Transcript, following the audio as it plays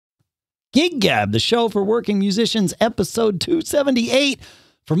Gig Gab, the show for working musicians, episode 278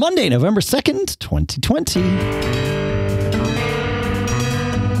 for Monday, November 2nd, 2020.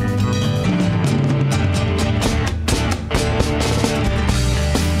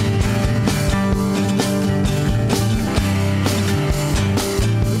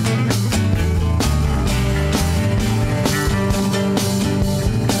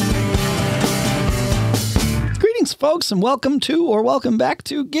 Folks, and welcome back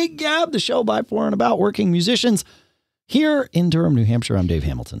to Gig Gab, the show by, for, and about working musicians here in Durham, New Hampshire. I'm Dave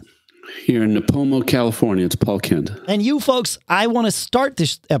Hamilton. Here in Napomo, California, it's Paul Kent. And you folks, I want to start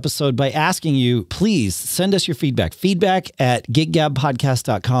this episode by asking you, please send us your feedback. Feedback at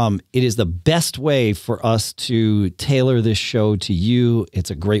giggabpodcast.com. It is the best way for us to tailor this show to you. It's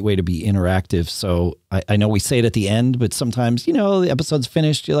a great way to be interactive. So I know we say it at the end, but sometimes, you know, the episode's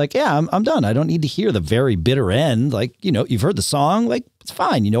finished. You're like, yeah, I'm done. I don't need to hear the very bitter end. Like, you know, you've heard the song. Like, it's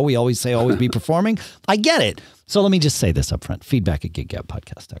fine. You know, we always say always be performing. I get it. So let me just say this up front. Feedback at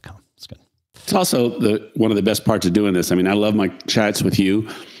giggabpodcast.com. It's good. It's also one of the best parts of doing this. I mean, I love my chats with you,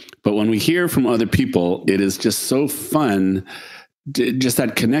 but when we hear from other people, it is just so fun, just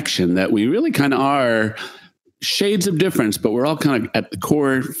that connection that we really kind of are shades of difference, but we're all kind of at the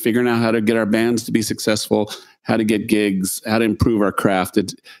core figuring out how to get our bands to be successful, how to get gigs, how to improve our craft.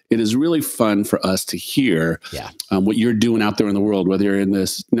 It is really fun for us to hear what you're doing out there in the world, whether you're in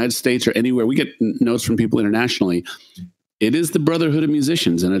the United States or anywhere. We get notes from people internationally. It is the brotherhood of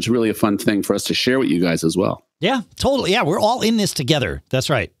musicians, and it's really a fun thing for us to share with you guys as well. Yeah, totally. Yeah, we're all in this together. That's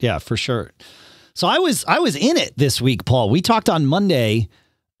right. Yeah, for sure. So I was in it this week, Paul. We talked on Monday,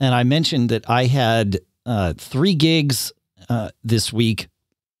 and I mentioned that I had 3 gigs this week.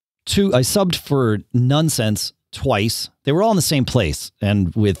 I subbed for Nonsense twice. They were all in the same place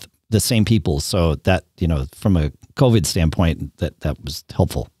and with the same people. So that, you know, from a COVID standpoint, that was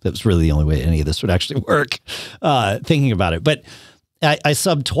helpful. That was really the only way any of this would actually work, thinking about it. But I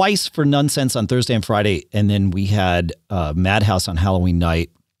subbed twice for Nonsense on Thursday and Friday, and then we had Madhouse on Halloween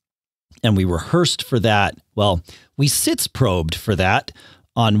night, and we rehearsed for that. Well, we Sitzprobed for that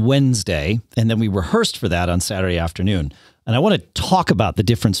on Wednesday, and then we rehearsed for that on Saturday afternoon. And I want to talk about the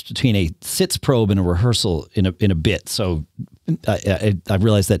difference between a Sitzprobe and a rehearsal in a bit. So I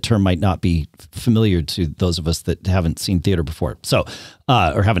realize that term might not be familiar to those of us that haven't seen theater before, so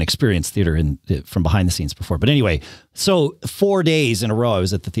or haven't experienced theater from behind the scenes before. But anyway, so 4 days in a row I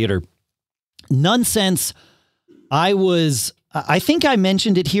was at the theater. Nonsense. I think I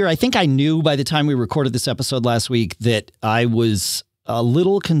mentioned it here. I think I knew by the time we recorded this episode last week that I was a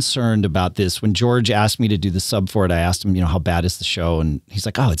little concerned about this. When George asked me to do the sub for it, I asked him, you know, how bad is the show? And he's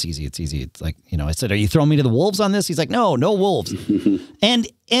like, oh, it's easy. It's easy. It's like, you know, I said, are you throwing me to the wolves on this? He's like, no wolves. and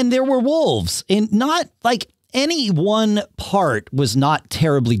there were wolves, and not like any one part was not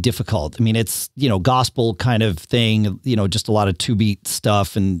terribly difficult. I mean, it's, you know, gospel kind of thing, you know, just a lot of 2-beat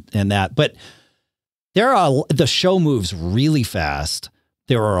stuff and that, but the show moves really fast.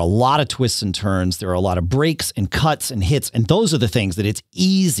 There are a lot of twists and turns. There are a lot of breaks and cuts and hits. And those are the things that it's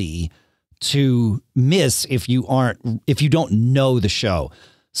easy to miss if you don't know the show.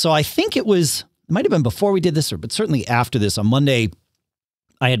 So I think it might have been before we did this, but certainly after this on Monday,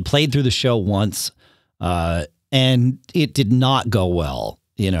 I had played through the show once, and it did not go well.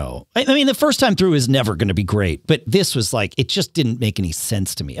 You know, I mean, the first time through is never going to be great, but this was like, it just didn't make any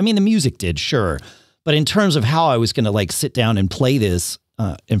sense to me. I mean, the music did, sure. But in terms of how I was going to like sit down and play this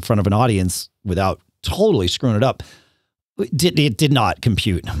in front of an audience without totally screwing it up, it did not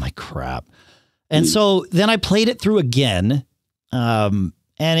compute. I'm like, crap. And so then I played it through again, and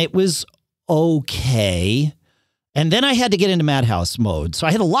it was okay. And then I had to get into Madhouse mode. So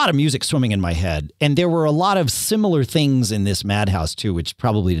I had a lot of music swimming in my head, and there were a lot of similar things in this Madhouse too, which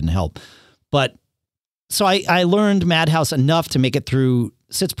probably didn't help. But so I learned Madhouse enough to make it through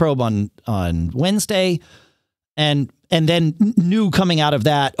Sitzprobe on Wednesday, and then knew coming out of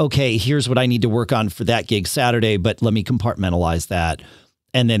that, okay, here's what I need to work on for that gig Saturday, but let me compartmentalize that.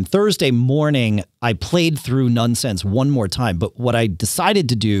 And then Thursday morning, I played through Nonsense one more time. But what I decided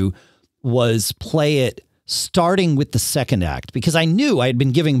to do was play it starting with the second act, because I knew I had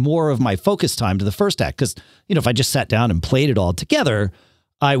been giving more of my focus time to the first act. Because, you know, if I just sat down and played it all together,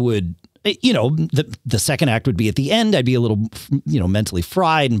 I would, you know, the second act would be at the end. I'd be a little, you know, mentally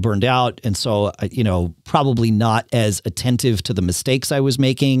fried and burned out. And so, you know, probably not as attentive to the mistakes I was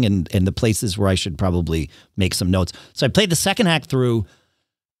making and the places where I should probably make some notes. So I played the second act through,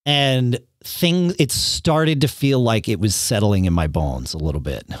 and it started to feel like it was settling in my bones a little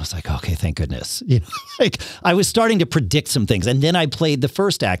bit. And I was like, okay, thank goodness. You know, like I was starting to predict some things. And then I played the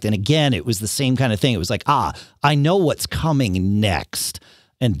first act. And again, it was the same kind of thing. It was like, I know what's coming next.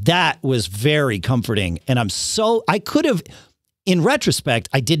 And that was very comforting. And I could have, in retrospect,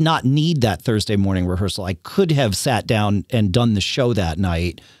 I did not need that Thursday morning rehearsal. I could have sat down and done the show that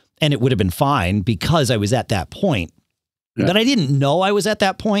night and it would have been fine because I was at that point. Yeah. But I didn't know I was at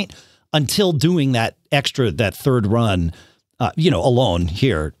that point until doing that third run, alone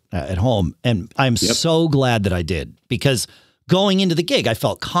here at home. And I'm so glad that I did, because going into the gig, I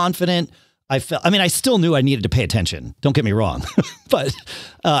felt confident. I still knew I needed to pay attention. Don't get me wrong. but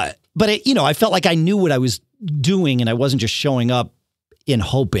I felt like I knew what I was doing and I wasn't just showing up in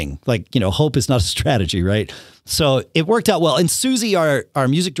hoping. Hope is not a strategy, right? So it worked out well. And Susie, our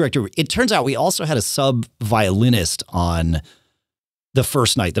music director, it turns out we also had a sub violinist on the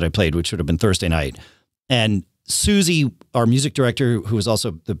first night that I played, which would have been Thursday night. And Susie, our music director, who was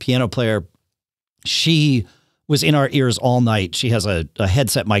also the piano player, she was in our ears all night. She has a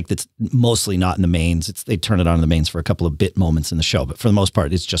headset mic that's mostly not in the mains. They turn it on in the mains for a couple of bit moments in the show, but for the most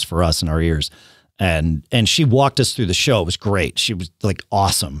part, it's just for us in our ears. And she walked us through the show. It was great. She was like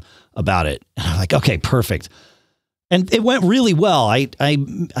awesome about it. And I'm like, okay, perfect. And it went really well. I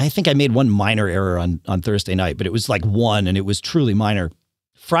think I made one minor error on Thursday night, but it was like one, and it was truly minor.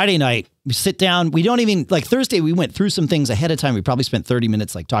 Friday night, we sit down. We don't even, Thursday, we went through some things ahead of time. We probably spent 30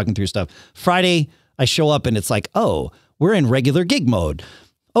 minutes talking through stuff. Friday, I show up and it's like, oh, we're in regular gig mode.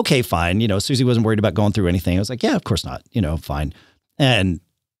 Okay, fine. Susie wasn't worried about going through anything. I was like, yeah, of course not. Fine. And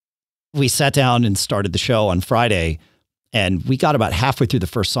we sat down and started the show on Friday, and we got about halfway through the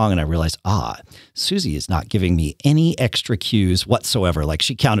first song and I realized, Susie is not giving me any extra cues whatsoever.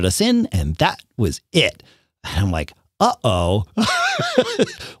 She counted us in and that was it. And I'm like, uh-oh,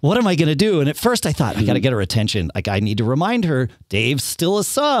 what am I going to do? And at first I thought, I got to get her attention. I need to remind her, Dave's still a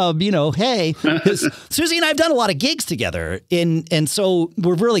sub, hey, Susie and I have done a lot of gigs together. And so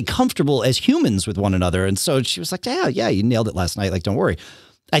we're really comfortable as humans with one another. And so she was like, yeah, you nailed it last night. Don't worry.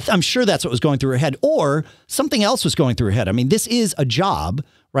 I'm sure that's what was going through her head, or something else was going through her head. I mean, this is a job,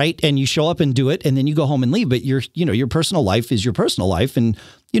 right? And you show up and do it and then you go home and leave. But your personal life is your personal life. And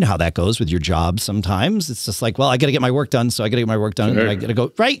you know how that goes with your job sometimes. It's just like, well, I got to get my work done. So I got to get my work done. Sure. And I got to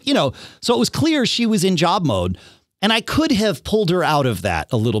go, right? So it was clear she was in job mode. And I could have pulled her out of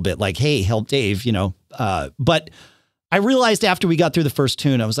that a little bit, hey, help Dave, but I realized after we got through the first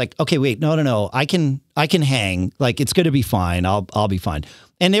tune, I was like, okay, wait, no. I can hang. It's going to be fine. I'll be fine.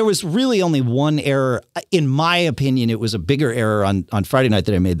 And there was really only one error. In my opinion, it was a bigger error on Friday night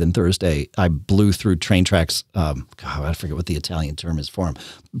that I made than Thursday. I blew through train tracks. I forget what the Italian term is for them.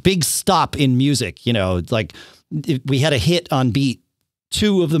 Big stop in music. We had a hit on beat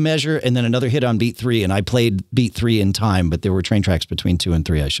 2 of the measure and then another hit on beat 3. And I played beat 3 in time, but there were train tracks between 2 and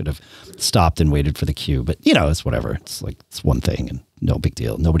 3. I should have stopped and waited for the cue, but it's whatever. It's it's one thing and no big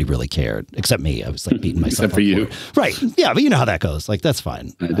deal. Nobody really cared except me. I was beating myself except for you. Right. Yeah. But you know how that goes. That's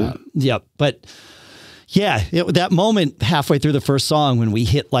fine. I do. Yeah. But yeah, that moment halfway through the first song when we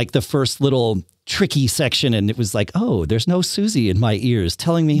hit the first little tricky section and it was oh, there's no Susie in my ears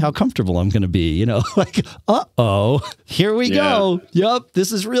telling me how comfortable I'm going to be, uh-oh, here we go. Yep.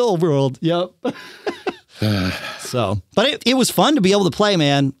 This is real world. Yep. But it was fun to be able to play,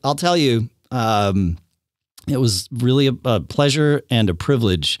 man. I'll tell you, it was really a pleasure and a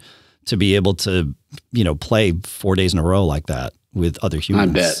privilege to be able to, play 4 days in a row like that with other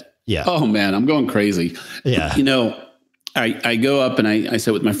humans. I bet. Yeah. Oh man, I'm going crazy. Yeah. I go up and I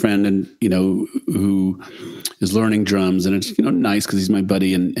sit with my friend and, who is learning drums, and it's, nice because he's my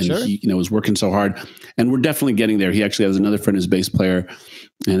buddy and sure. He, is working so hard, and we're definitely getting there. He actually has another friend who's a bass player,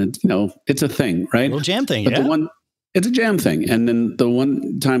 and it's a thing, right? A little jam thing. But yeah. It's a jam thing. And then the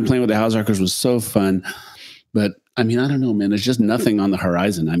one time playing with the Hausarkers was so fun, but I don't know, man, there's just nothing on the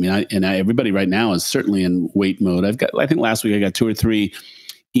horizon. Everybody right now is certainly in wait mode. I think last week I got 2 or 3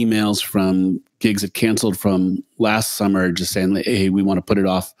 emails from gigs that canceled from last summer, just saying, hey, we want to put it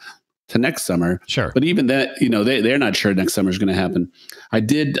off to next summer. Sure. But even that, they're not sure next summer is going to happen. I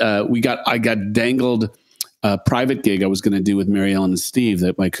got dangled a private gig I was going to do with Mary Ellen and Steve,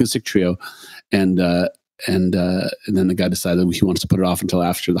 my acoustic trio. And then the guy decided he wants to put it off until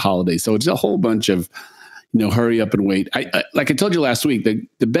after the holidays. So it's a whole bunch of, hurry up and wait. Like I told you last week,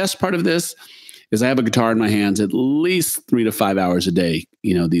 the best part of this is I have a guitar in my hands at least 3 to 5 hours a day,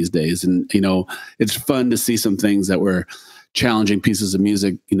 these days. And, it's fun to see some things that were challenging pieces of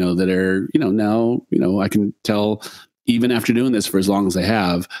music, that are, now, I can tell even after doing this for as long as I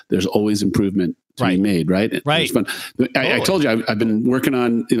have, there's always improvement to be made, right? Right. It's fun. I told you, I've been working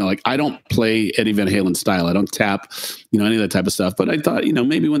on, like I don't play Eddie Van Halen style. I don't tap, any of that type of stuff. But I thought,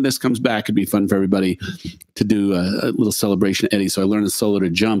 maybe when this comes back, it'd be fun for everybody to do a little celebration of Eddie. So I learned a solo to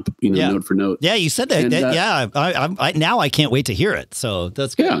jump, note for note. Yeah, you said that. And, now I can't wait to hear it. So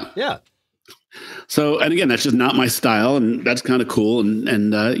that's good. Yeah. So, and again, that's just not my style, and that's kind of cool.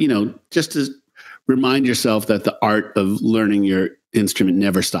 And just to remind yourself that the art of learning your instrument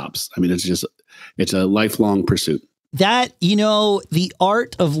never stops. I mean, it's a lifelong pursuit. That, the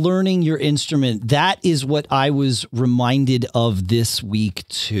art of learning your instrument, that is what I was reminded of this week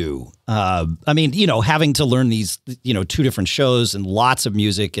too. Having to learn these, 2 different shows and lots of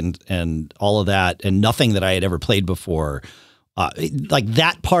music and all of that, and nothing that I had ever played before. Like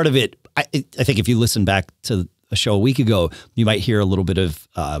that part of it, I think if you listen back to a show a week ago, you might hear a little bit of,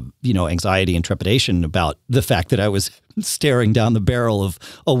 anxiety and trepidation about the fact that I was staring down the barrel of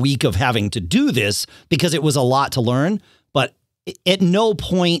a week of having to do this because it was a lot to learn. But at no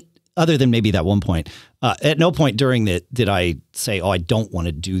point, other than maybe that one point, at no point during that did I say, oh, I don't want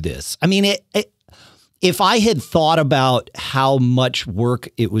to do this. I mean, if I had thought about how much work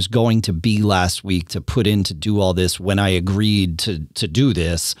it was going to be last week to put in to do all this when I agreed to do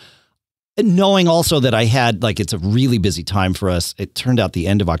this, knowing also that I had, it's a really busy time for us. It turned out the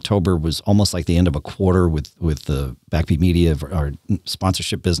end of October was almost like the end of a quarter with the Backbeat Media, our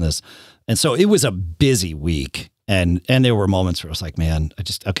sponsorship business. And so it was a busy week. And there were moments where I was like, man,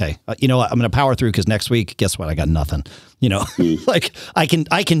 okay, you know what? I'm going to power through because next week, guess what? I got nothing, like I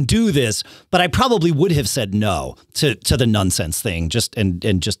can do this, but I probably would have said no to the nonsense thing just on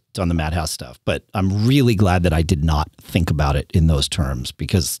the Madhouse stuff. But I'm really glad that I did not think about it in those terms,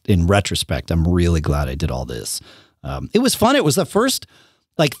 because in retrospect, I'm really glad I did all this. It was fun. It was the first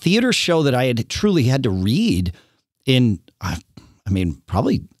theater show that I had truly had to read in,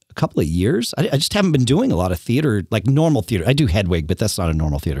 probably a couple of years. I just haven't been doing a lot of theater, normal theater. I do Hedwig, but that's not a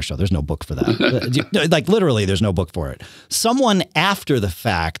normal theater show. There's no book for that. Literally, there's no book for it. Someone after the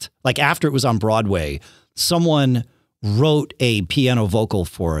fact, after it was on Broadway, someone wrote a piano vocal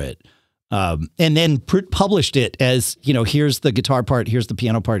for it, and then published it as, here's the guitar part, here's the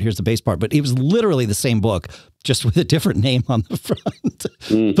piano part, here's the bass part. But it was literally the same book, just with a different name on the front.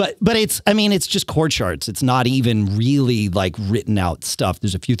 But it's just chord charts. It's not even really written out stuff.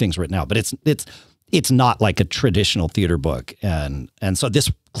 There's a few things written out, but it's not like a traditional theater book. And so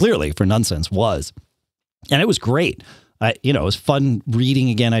this clearly for Nonsense was, and it was great. It was fun reading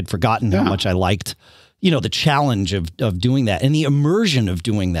again. I'd forgotten how much I liked, the challenge of doing that and the immersion of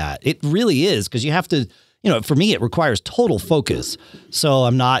doing that. It really is, because you have to, for me, it requires total focus. So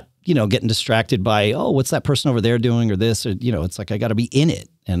I'm not, getting distracted by, oh, what's that person over there doing or this, or, it's I got to be in it.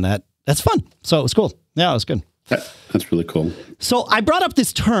 And that's fun. So it was cool. Yeah, it was good. That's really cool. So I brought up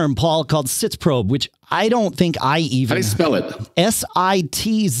this term, Paul, called Sitzprobe, which I don't think I even... How do you spell it? Sitzprobe.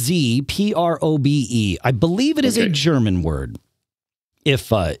 I believe it is a German word.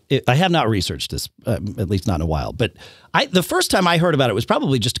 If I have not researched this, at least not in a while, but the first time I heard about it was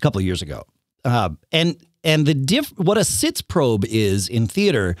probably just a couple of years ago. And what a Sitzprobe is in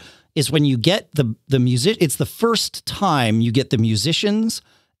theater is when you get the music. It's the first time you get the musicians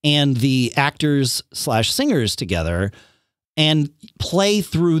and the actors/singers together and play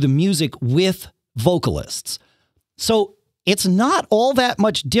through the music with vocalists. So it's not all that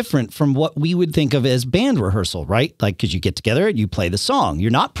much different from what we would think of as band rehearsal, right? Because you get together, you play the song.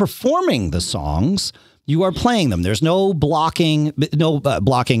 You're not performing the songs. You are playing them. There's no blocking.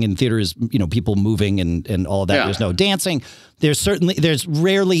 Blocking in theater is, people moving and all of that. Yeah. There's no dancing. There's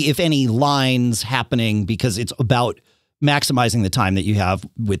rarely, if any, lines happening, because it's about maximizing the time that you have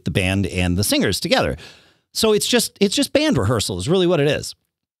with the band and the singers together. So it's just band rehearsal is really what it is.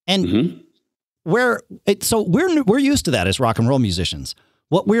 And we're used to that as rock and roll musicians.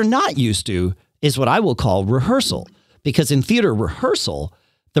 What we're not used to is what I will call rehearsal, because in theater rehearsal,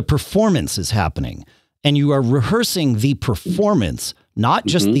 the performance is happening and you are rehearsing the performance, not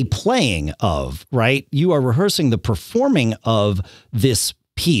just the playing of, right? You are rehearsing the performing of this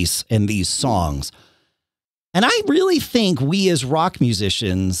piece and these songs. And I really think we as rock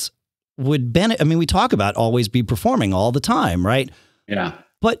musicians would benefit. I mean, we talk about always be performing all the time, right? Yeah.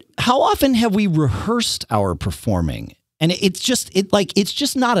 But how often have we rehearsed our performing? And it's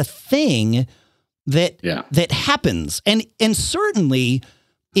just not a thing that happens. And certainly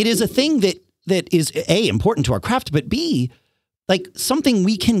it is a thing that is A, important to our craft, but B, something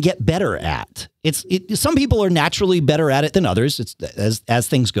we can get better at. Some people are naturally better at it than others. It's as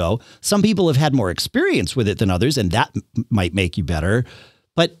things go. Some people have had more experience with it than others, and that might make you better.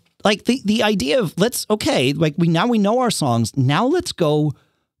 But the idea of we know our songs. Now let's go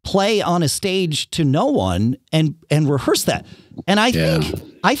play on a stage to no one and rehearse that. And I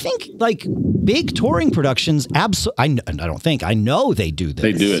think like big touring productions, I know they do this.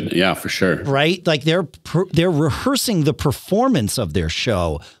 They do it. Yeah, for sure. Right? Like they're rehearsing the performance of their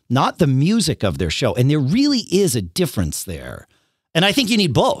show, not the music of their show. And there really is a difference there. And I think you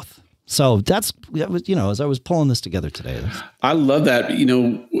need both. So that was, as I was pulling this together today. I love that.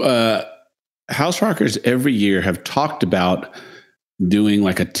 House rockers every year have talked about doing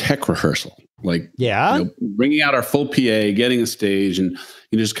like a tech rehearsal, like bringing out our full PA, getting a stage, and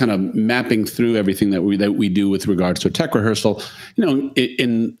just kind of mapping through everything that we do with regards to a tech rehearsal.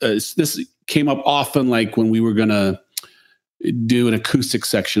 This came up often, like when we were going to do an acoustic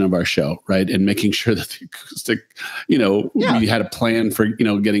section of our show, right, and making sure that the acoustic, we had a plan for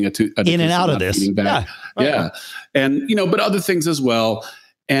getting a in and out of this, back. And but other things as well.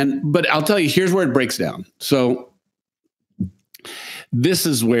 But I'll tell you, here's where it breaks down. So this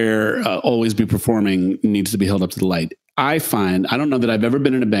is where Always Be Performing needs to be held up to the light. I don't know that I've ever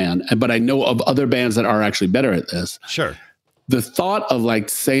been in a band, but I know of other bands that are actually better at this. Sure. The thought of like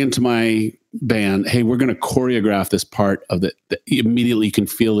saying to my band, hey, we're going to choreograph this part of it, immediately you can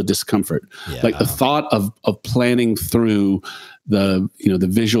feel the discomfort. Yeah. Like the thought of planning through the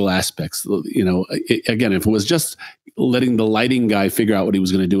visual aspects, again, if it was just letting the lighting guy figure out what he was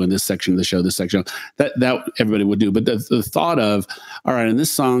going to do in this section of the show, that everybody would do. But the thought of, all right, in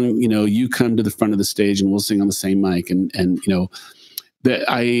this song, you come to the front of the stage and we'll sing on the same mic. And that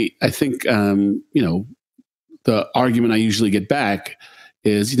I think, the argument I usually get back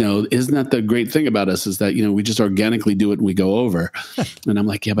is, isn't that the great thing about us is that, we just organically do it and we go over. And I'm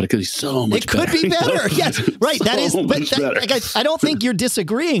like, yeah, but it could be so much better. It could be better. Yes. Right. That is, but I don't think you're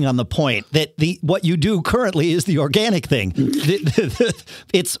disagreeing on the point that what you do currently is the organic thing.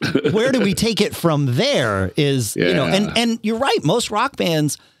 It's where do we take it from there is, and you're right. Most rock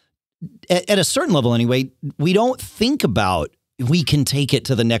bands at a certain level anyway, we don't think about we can take it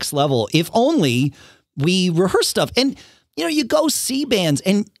to the next level if only we rehearse stuff. And you go see bands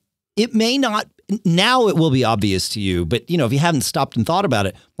and it may not, now it will be obvious to you, but if you haven't stopped and thought about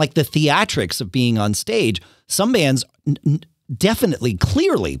it, like the theatrics of being on stage, some bands definitely,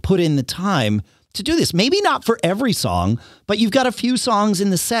 clearly put in the time to do this. Maybe not for every song, but you've got a few songs in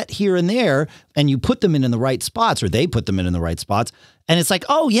the set here and there and you put them in the right spots, or they put them in the right spots. And it's like,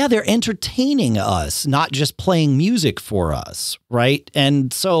 oh yeah, they're entertaining us, not just playing music for us. Right.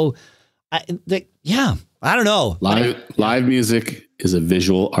 And so I don't know. Live music is a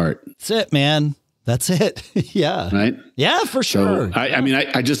visual art. That's it, man. That's it. Yeah. Right. Yeah, for sure. So,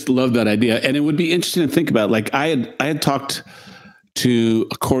 I just love that idea. And it would be interesting to think about, like I had talked to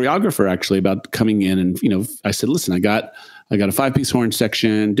a choreographer actually about coming in and, I said, listen, I got a 5-piece horn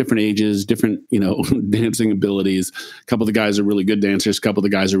section, different ages, different, dancing abilities. A couple of the guys are really good dancers. A couple of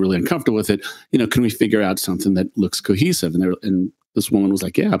the guys are really uncomfortable with it. Can we figure out something that looks cohesive? And this woman was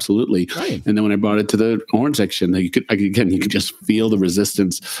like, yeah, absolutely. Right. And then when I brought it to the horn section, you could just feel the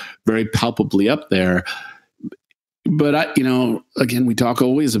resistance very palpably up there. But again, we talk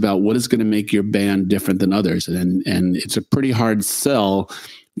always about what is going to make your band different than others. And it's a pretty hard sell.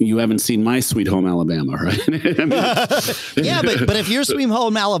 You haven't seen my Sweet Home Alabama, right? Yeah, but if your Sweet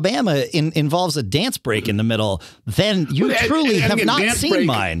Home Alabama involves a dance break in the middle, then you truly have not seen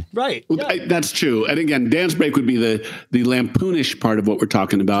mine. Right. Yeah. That's true. And again, dance break would be the lampoonish part of what we're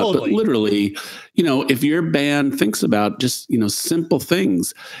talking about. Totally. But literally, if your band thinks about just, simple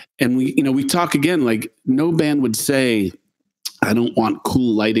things, and we talk again, like no band would say, I don't want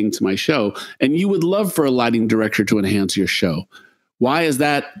cool lighting to my show. And you would love for a lighting director to enhance your show. Why is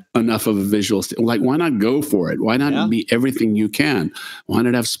that enough of a visual? Like, why not go for it? Why not be everything you can? Why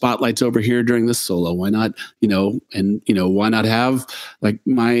not have spotlights over here during this solo? Why not, why not have like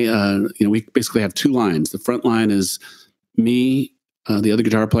my, we basically have 2 lines. The front line is me, the other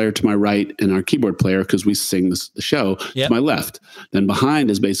guitar player to my right, and our keyboard player, because we sing the show, to my left. Then behind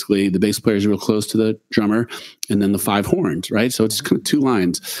is basically the bass player is real close to the drummer, and then the 5 horns, right? So it's kind of 2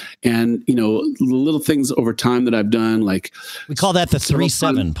 lines. And, the little things over time that I've done, like... We call that the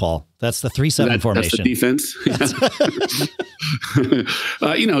 3-7, Paul. That's the 3-7 formation. That's the defense.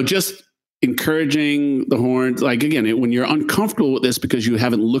 Just encouraging the horns. Like, again, when you're uncomfortable with this because you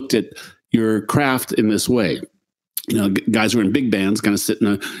haven't looked at your craft in this way, guys who are in big bands kind of sit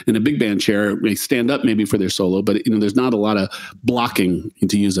in a big band chair, they stand up maybe for their solo, but there's not a lot of blocking,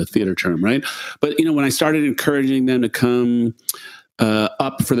 to use a theater term, right? But when I started encouraging them to come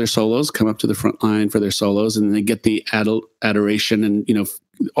up for their solos, come up to the front line for their solos, and they get the adoration and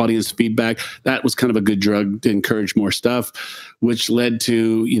audience feedback, that was kind of a good drug to encourage more stuff, which led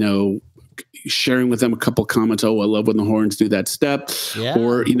to sharing with them a couple comments. Oh, I love when the horns do that step. Yeah.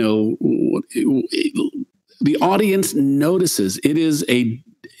 Or, the audience notices. It is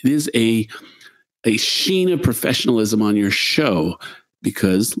a sheen of professionalism on your show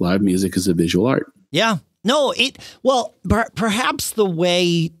because live music is a visual art. Yeah. No, perhaps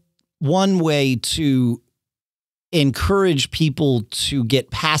one way to encourage people to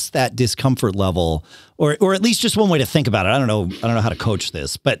get past that discomfort level, or at least just one way to think about it. I don't know how to coach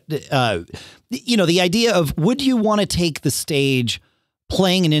this, but the idea of, would you want to take the stage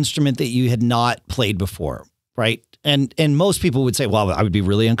playing an instrument that you had not played before, right? And most people would say, well, I would be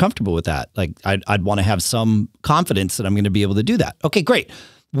really uncomfortable with that. Like I'd want to have some confidence that I'm going to be able to do that. Okay, great.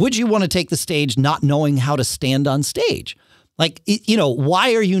 Would you want to take the stage not knowing how to stand on stage? Like,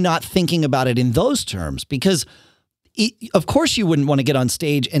 why are you not thinking about it in those terms? Because of course you wouldn't want to get on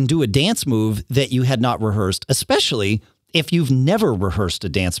stage and do a dance move that you had not rehearsed, especially if you've never rehearsed a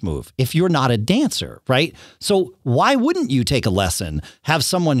dance move, if you're not a dancer, right? So why wouldn't you take a lesson, have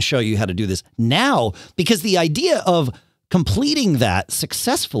someone show you how to do this now? Because the idea of completing that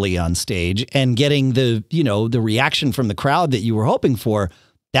successfully on stage and getting the reaction from the crowd that you were hoping for,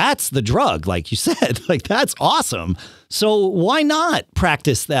 that's the drug, like you said. Like, that's awesome. So why not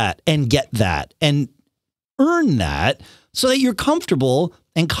practice that and get that and earn that so that you're comfortable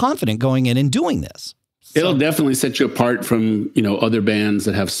and confident going in and doing this? It'll definitely set you apart from, other bands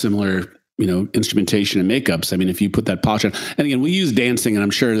that have similar, instrumentation and makeups. I mean, if you put that polish on, and again, we use dancing, and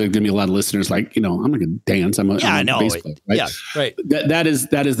I'm sure there's going to be a lot of listeners like, I'm not going to dance. I'm a bass player, right? Yeah, right. That is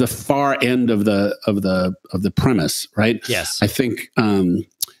the far end of the premise, right? Yes. I think,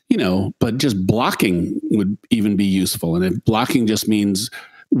 but just blocking would even be useful. And if blocking just means,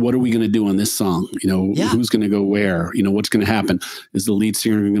 what are we going to do on this song? Who's going to go where? What's going to happen? Is the lead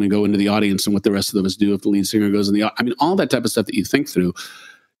singer going to go into the audience, and what the rest of us do if the lead singer goes in all that type of stuff that you think through.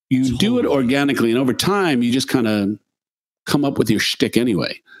 You do it organically, and over time, you just kind of come up with your shtick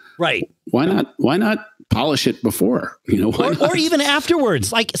anyway. Right. Why not polish it before? Or even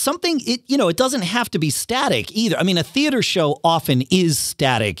afterwards. Like something, it doesn't have to be static either. I mean, a theater show often is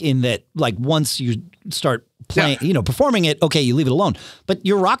static in that, like, once you start playing, performing it, okay, you leave it alone. But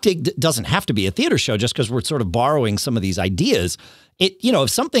your rock dig doesn't have to be a theater show just because we're sort of borrowing some of these ideas. If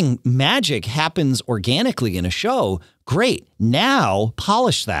something magic happens organically in a show, great. Now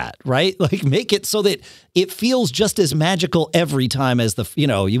polish that, right? Like, make it so that it feels just as magical every time as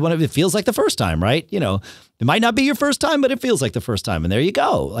it feels like the first time, right? It might not be your first time, but it feels like the first time. And there you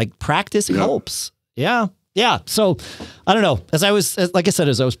go. Like, practice helps. Yeah. Yeah. So I don't know. As I was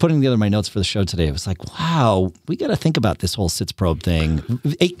putting together my notes for the show today, I was like, wow, we got to think about this whole Sitzprobe thing.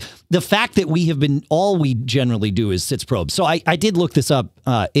 The fact that all we generally do is Sitzprobe. So I did look this up.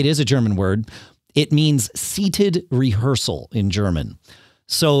 It is a German word. It means seated rehearsal in German.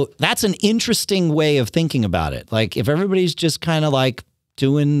 So that's an interesting way of thinking about it. Like, if everybody's just kind of like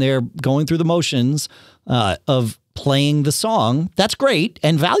going through the motions of playing the song, that's great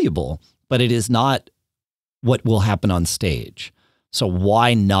and valuable, but it is not what will happen on stage. So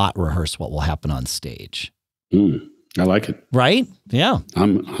why not rehearse what will happen on stage? I like it. Right? Yeah.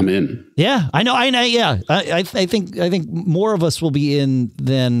 I'm in. Yeah, I know. Yeah. I think more of us will be in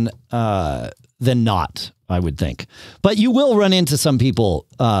than not, I would think. But you will run into some people,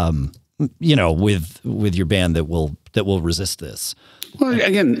 with your band that will resist this. Well,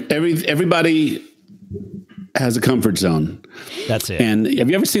 again, everybody has a comfort zone. That's it. And have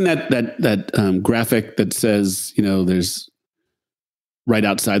you ever seen that graphic that says, there's right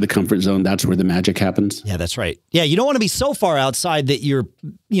outside the comfort zone, that's where the magic happens? Yeah, that's right. Yeah, you don't want to be so far outside that you're,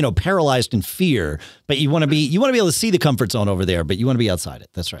 paralyzed in fear, but you want to be able to see the comfort zone over there, but you want to be outside it.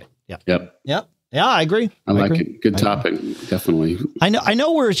 That's right. Yeah. Yep. Yep. Yeah, I agree. I like it. Good topic. Definitely. I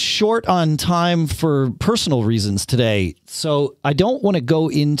know we're short on time for personal reasons today, so I don't want to go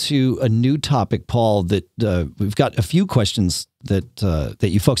into a new topic, Paul, that we've got a few questions that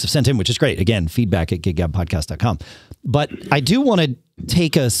you folks have sent in, which is great. Again, feedback@giggabpodcast.com. But I do want to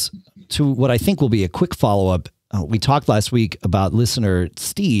take us to what I think will be a quick follow-up. We talked last week about listener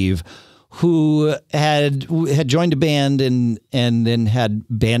Steve, who had joined a band and then had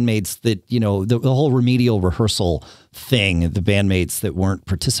bandmates that, the whole remedial rehearsal thing, the bandmates that weren't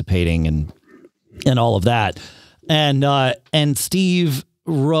participating and all of that. And Steve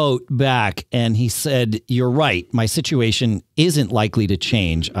wrote back and he said, "You're right. My situation isn't likely to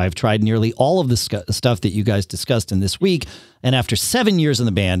change. I've tried nearly all of the stuff that you guys discussed in this week. And after 7 years in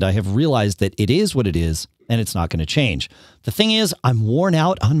the band, I have realized that it is what it is and it's not going to change. The thing is, I'm worn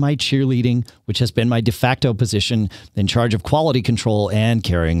out on my cheerleading, which has been my de facto position, in charge of quality control and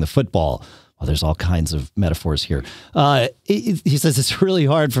carrying the football. there's all kinds of metaphors here. He says, it's really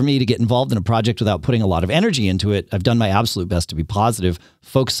hard for me to get involved in a project without putting a lot of energy into it. I've done my absolute best to be positive,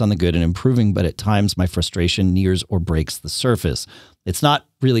 focus on the good and improving, but at times my frustration nears or breaks the surface. It's not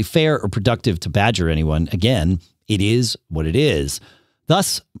really fair or productive to badger anyone. Again, it is what it is.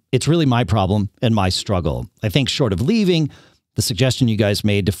 Thus, it's really my problem and my struggle. I think short of leaving, the suggestion you guys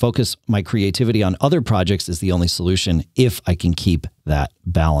made to focus my creativity on other projects is the only solution if I can keep that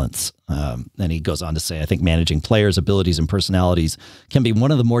balance. And he goes on to say, I think managing players' abilities and personalities can be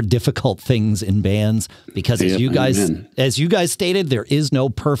one of the more difficult things in bands because as you guys stated, there is no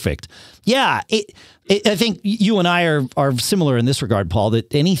perfect. Yeah, I think you and I are similar in this regard, Paul,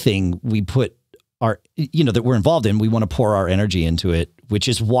 that anything we put that we're involved in, we want to pour our energy into it, which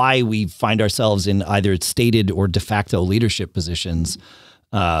is why we find ourselves in either stated or de facto leadership positions.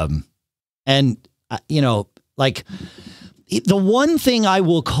 The one thing I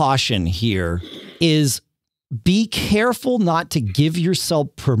will caution here is be careful not to give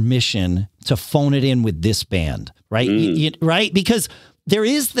yourself permission to phone it in with this band, right? Right? Because there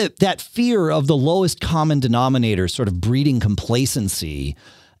is that fear of the lowest common denominator sort of breeding complacency.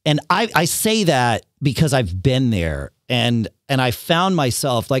 And I say that because I've been there and I found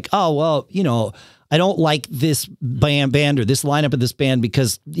myself like, oh, well, I don't like this band or this lineup of this band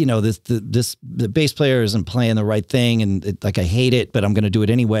because, the bass player isn't playing the right thing. And I hate it, but I'm going to do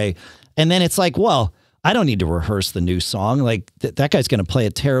it anyway. And then it's like, well, I don't need to rehearse the new song. Like that guy's going to play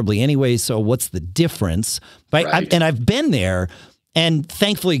it terribly anyway. So what's the difference? Right. And I've been there. And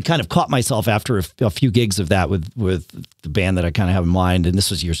thankfully kind of caught myself after a few gigs of that with the band that I kind of have in mind. And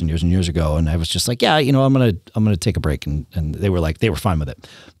this was years and years and years ago. And I was just like, yeah, I'm going to take a break. And they were fine with it.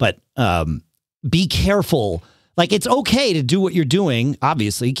 But be careful. Like, it's okay to do what you're doing.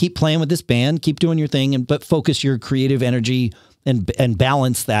 Obviously, keep playing with this band, keep doing your thing, but focus your creative energy and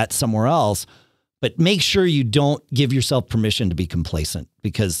balance that somewhere else. But make sure you don't give yourself permission to be complacent,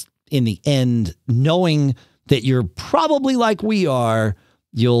 because in the end, knowing that you're probably like we are,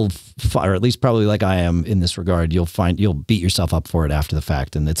 or at least probably like I am in this regard, you'll beat yourself up for it after the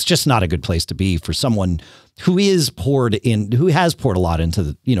fact. And it's just not a good place to be for someone who has poured a lot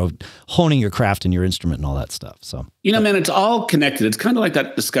into honing your craft and your instrument and all that stuff. So, man, it's all connected. It's kind of like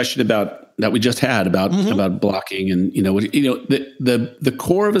that discussion that we just had about blocking and, the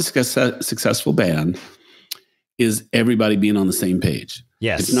core of a successful band is everybody being on the same page.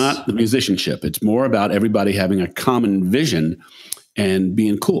 Yes. It's not the musicianship. It's more about everybody having a common vision and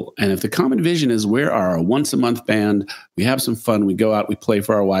being cool. And if the common vision is we're our once a month band, we have some fun, we go out, we play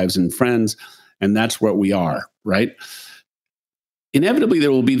for our wives and friends, and that's what we are, right? Inevitably,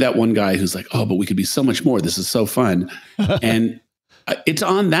 there will be that one guy who's like, oh, but we could be so much more. This is so fun. And it's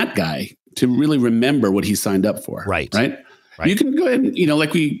on that guy to really remember what he signed up for. Right. You can go ahead and,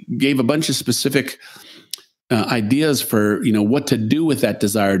 like we gave a bunch of specific ideas for what to do with that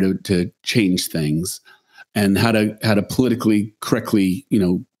desire to change things and how to politically correctly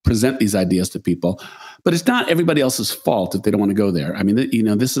present these ideas to people. But it's not everybody else's fault if they don't want to go there. I mean,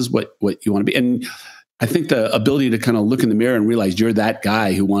 this is what you want to be. And I think the ability to kind of look in the mirror and realize you're that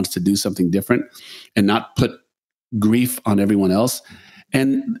guy who wants to do something different and not put grief on everyone else.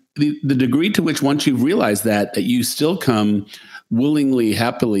 And the degree to which once you've realized that you still come willingly,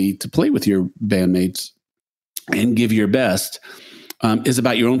 happily to play with your bandmates and give your best is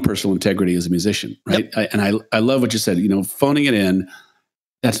about your own personal integrity as a musician, right? Yep. I love what you said. Phoning it in,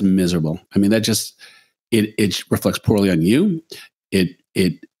 that's miserable. I mean, that just it reflects poorly on you. It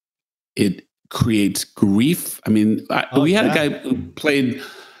creates grief. I mean, we had a guy who played.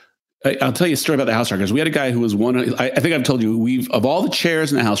 I'll tell you a story about the House Rockers. We had a guy who was I think I've told you, of all the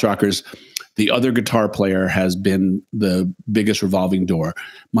chairs in the House Rockers, the other guitar player has been the biggest revolving door.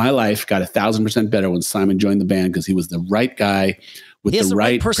 My life got 1,000% better when Simon joined the band because he was the right guy with the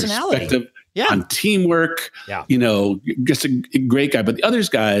right personality, perspective on teamwork. Yeah. Just a great guy. But the other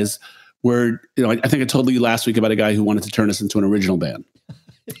guys were, I think I told you last week about a guy who wanted to turn us into an original band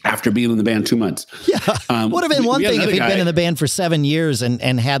after being in the band 2 months. Yeah. Would have been one thing if he'd been in the band for 7 years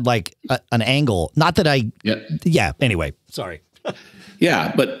and had like an angle. Not that anyway, sorry.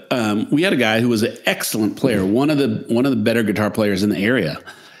 Yeah, but we had a guy who was an excellent player, one of the better guitar players in the area.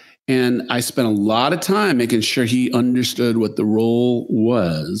 And I spent a lot of time making sure he understood what the role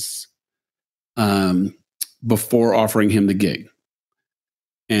was before offering him the gig.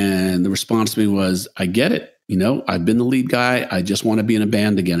 And the response to me was, I get it. I've been the lead guy. I just want to be in a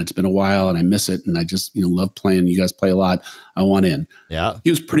band again. It's been a while and I miss it. And I just, love playing. You guys play a lot. I want in. Yeah. He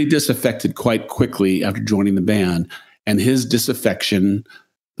was pretty disaffected quite quickly after joining the band. And his disaffection,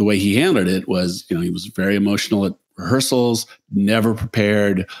 the way he handled it was, he was very emotional rehearsals, never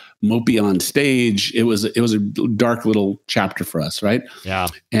prepared, mopey on stage. It was a dark little chapter for us, right? Yeah.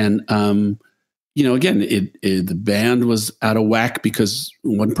 And again, the band was out of whack because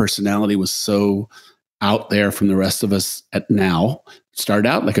one personality was so out there from the rest of us. Started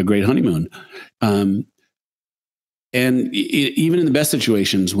out like a great honeymoon. Even in the best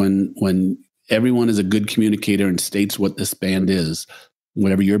situations, when everyone is a good communicator and states what this band is,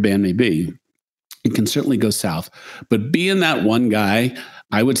 whatever your band may be, it can certainly go south. But being that one guy,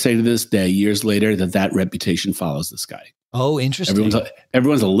 I would say to this day, years later, that reputation follows this guy. Oh, interesting.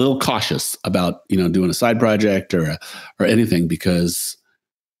 Everyone's a little cautious about doing a side project or anything because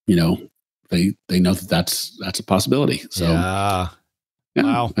they know that's a possibility. So. Yeah.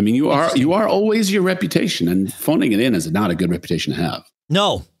 Wow. I mean, you are always your reputation, and phoning it in is not a good reputation to have.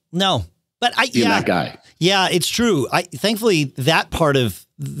 No. But that guy. Yeah, it's true. Thankfully that part of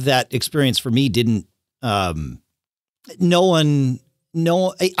that experience for me didn't. I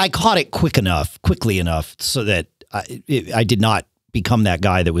caught it quickly enough, so that I did not become that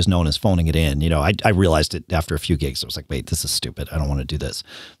guy that was known as phoning it in. I realized it after a few gigs. I was like, wait, this is stupid. I don't want to do this.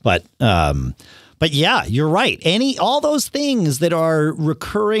 But yeah, you're right. All those things that are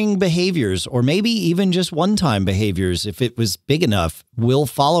recurring behaviors, or maybe even just one-time behaviors, if it was big enough, will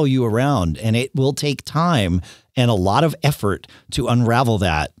follow you around, and it will take time and a lot of effort to unravel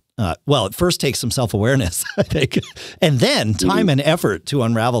that. Well, it first takes some self-awareness, I think, and then time and effort to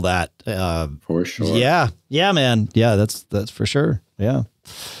unravel that. For sure. Yeah, man. Yeah, that's for sure. Yeah,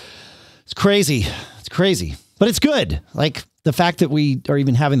 it's crazy. But it's good. Like the fact that we are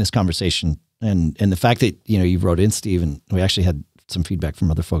even having this conversation. And the fact that, you wrote in, Steve, and we actually had some feedback from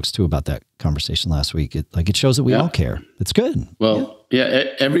other folks too about that conversation last week. It shows that we all care. It's good. Well,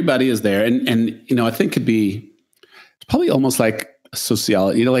 everybody is there. And I think it's probably almost like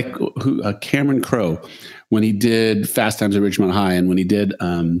sociology, like Cameron Crowe, when he did Fast Times at Ridgemont High, and when he did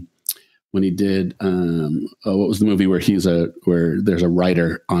what was the movie where there's a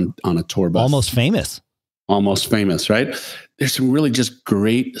writer on a tour bus? Almost Famous, right? There's some really just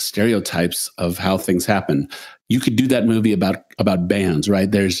great stereotypes of how things happen. You could do that movie about bands, right?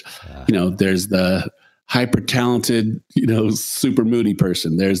 There's the hyper talented, super moody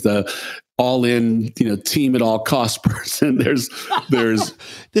person. There's the all in, team at all costs person. There's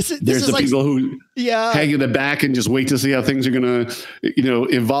the people who hang in the back and just wait to see how things are going to,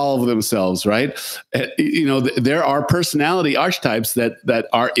 evolve themselves, right? There are personality archetypes that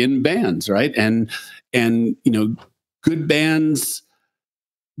are in bands, right? And good bands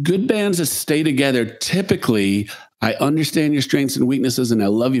that stay together, typically, I understand your strengths and weaknesses, and I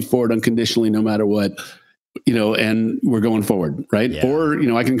love you for it unconditionally, no matter what, and we're going forward, right? Yeah. Or,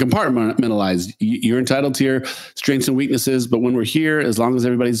 I can compartmentalize. You're entitled to your strengths and weaknesses, but when we're here, as long as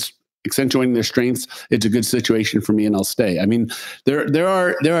everybody's accentuating their strengths, it's a good situation for me, and I'll stay. I mean, there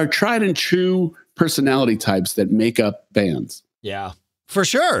are tried and true personality types that make up bands. Yeah. For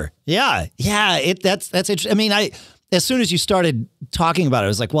sure. Yeah. That's interesting. I mean, as soon as you started talking about it, I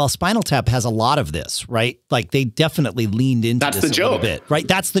was like, well, Spinal Tap has a lot of this, right? Like they definitely leaned into this a little bit, right?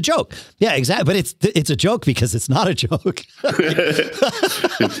 That's the joke. Yeah, exactly. But it's a joke because it's not a joke.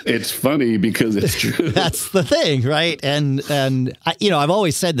 It's funny because it's true. That's the thing, right? And I've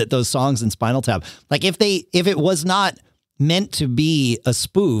always said that those songs in Spinal Tap, like if it was not meant to be a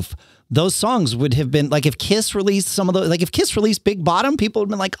spoof, those songs would have been like if Kiss released if Kiss released Big Bottom, people would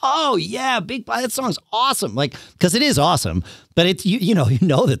have been like, oh yeah, Big Bottom, that song's awesome. Like, because it is awesome, but it's, you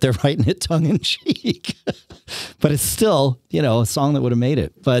know that they're writing it tongue in cheek, but it's still, a song that would have made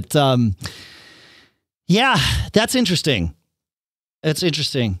it. But yeah, that's interesting. That's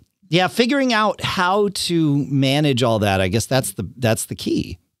interesting. Yeah. Figuring out how to manage all that. I guess that's the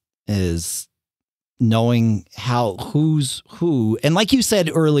key, is knowing who's who. And like you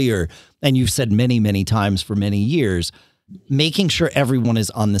said earlier, and you've said many, many times for many years, making sure everyone is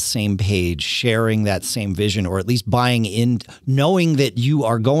on the same page, sharing that same vision, or at least buying in, knowing that you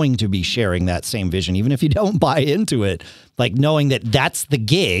are going to be sharing that same vision, even if you don't buy into it, like knowing that that's the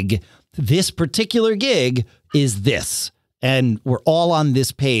gig, this particular gig is this, and we're all on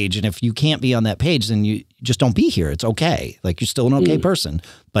this page. And if you can't be on that page, then you just don't be here. It's okay. Like, you're still an okay person,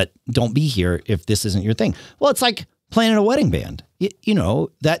 but don't be here if this isn't your thing. Well, it's like playing in a wedding band.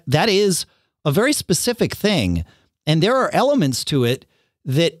 That is a very specific thing. And there are elements to it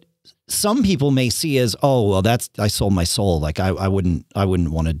that some people may see as, oh, well, I sold my soul. Like I wouldn't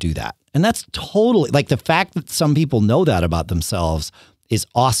want to do that. And that's totally, like, the fact that some people know that about themselves is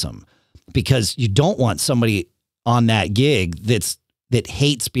awesome, because you don't want somebody on that gig that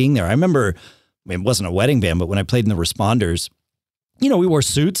hates being there. I remember, it wasn't a wedding band, but when I played in the Responders, we wore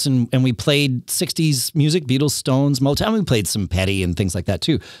suits and we played 60s music, Beatles, Stones, Motown. We played some Petty and things like that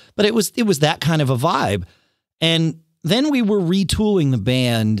too. But it was that kind of a vibe. And then we were retooling the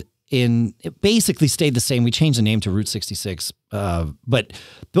band it basically stayed the same. We changed the name to Route 66. But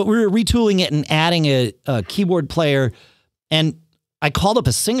we were retooling it and adding a keyboard player. And I called up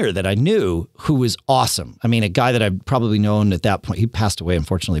a singer that I knew who was awesome. I mean, a guy that I'd probably known at that point. He passed away,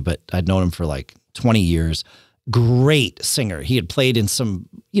 unfortunately, but I'd known him for like 20 years. Great singer. He had played in some,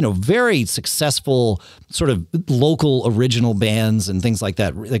 very successful sort of local original bands and things like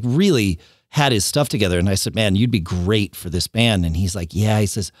that. Like really had his stuff together. And I said, man, you'd be great for this band. And he's like, yeah, he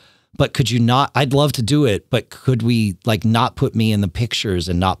says, but could you not, I'd love to do it, but could we like not put me in the pictures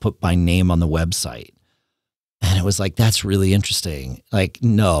and not put my name on the website? And it was like, that's really interesting. Like,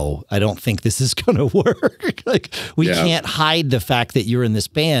 no, I don't think this is going to work. Like, we can't hide the fact that you're in this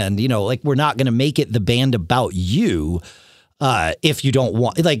band. Like, we're not going to make it the band about you if you don't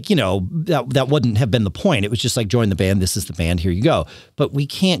want, like, that wouldn't have been the point. It was just like, join the band. This is the band. Here you go. But we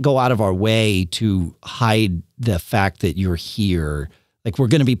can't go out of our way to hide the fact that you're here. Like, we're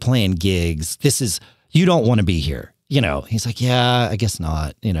going to be playing gigs. You don't want to be here. He's like, yeah, I guess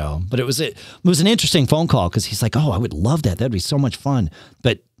not, but it was an interesting phone call because he's like, oh, I would love that. That'd be so much fun.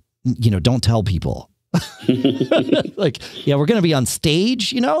 But, don't tell people. Like, yeah, we're going to be on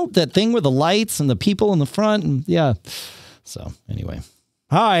stage, that thing with the lights and the people in the front. And yeah. So anyway.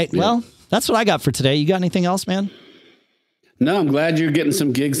 All right. Yeah. Well, that's what I got for today. You got anything else, man? No, I'm glad you're getting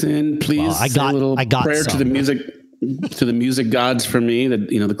some gigs in. Please say a little prayer to the music gods for me that,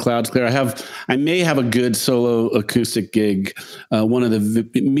 the cloud's clear. I may have a good solo acoustic gig. One of the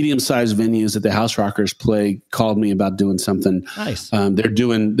medium-sized venues that the House Rockers play called me about doing something. Nice. They're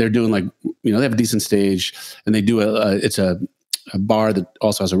doing like, they have a decent stage and they do it's a bar that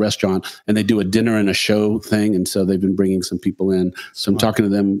also has a restaurant and they do a dinner and a show thing. And so they've been bringing some people in. So I'm talking to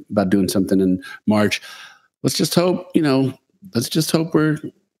them about doing something in March. Let's just hope, we're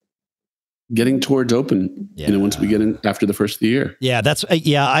getting towards open, once we get in after the first of the year. Yeah, that's,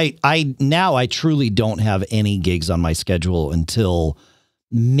 I truly don't have any gigs on my schedule until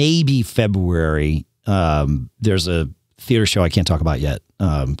maybe February. There's a theater show I can't talk about yet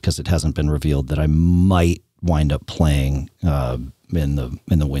because it hasn't been revealed that I might wind up playing in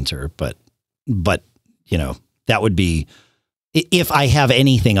the winter. But that would be, if I have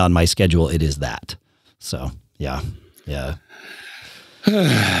anything on my schedule, it is that. So, yeah. Yep. All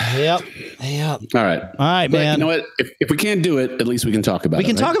right, but man. You know what? If we can't do it, at least we can talk about it. We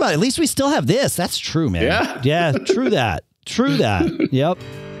can talk about it. At least we still have this. That's true, man. Yeah. True that. Yep.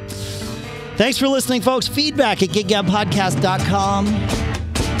 Thanks for listening, folks. Feedback at giggabpodcast.com.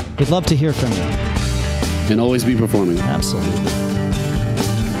 We'd love to hear from you. And always be performing. Absolutely.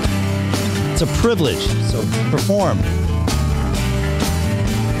 It's a privilege. So perform. At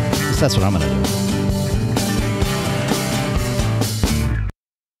least that's what I'm going to do.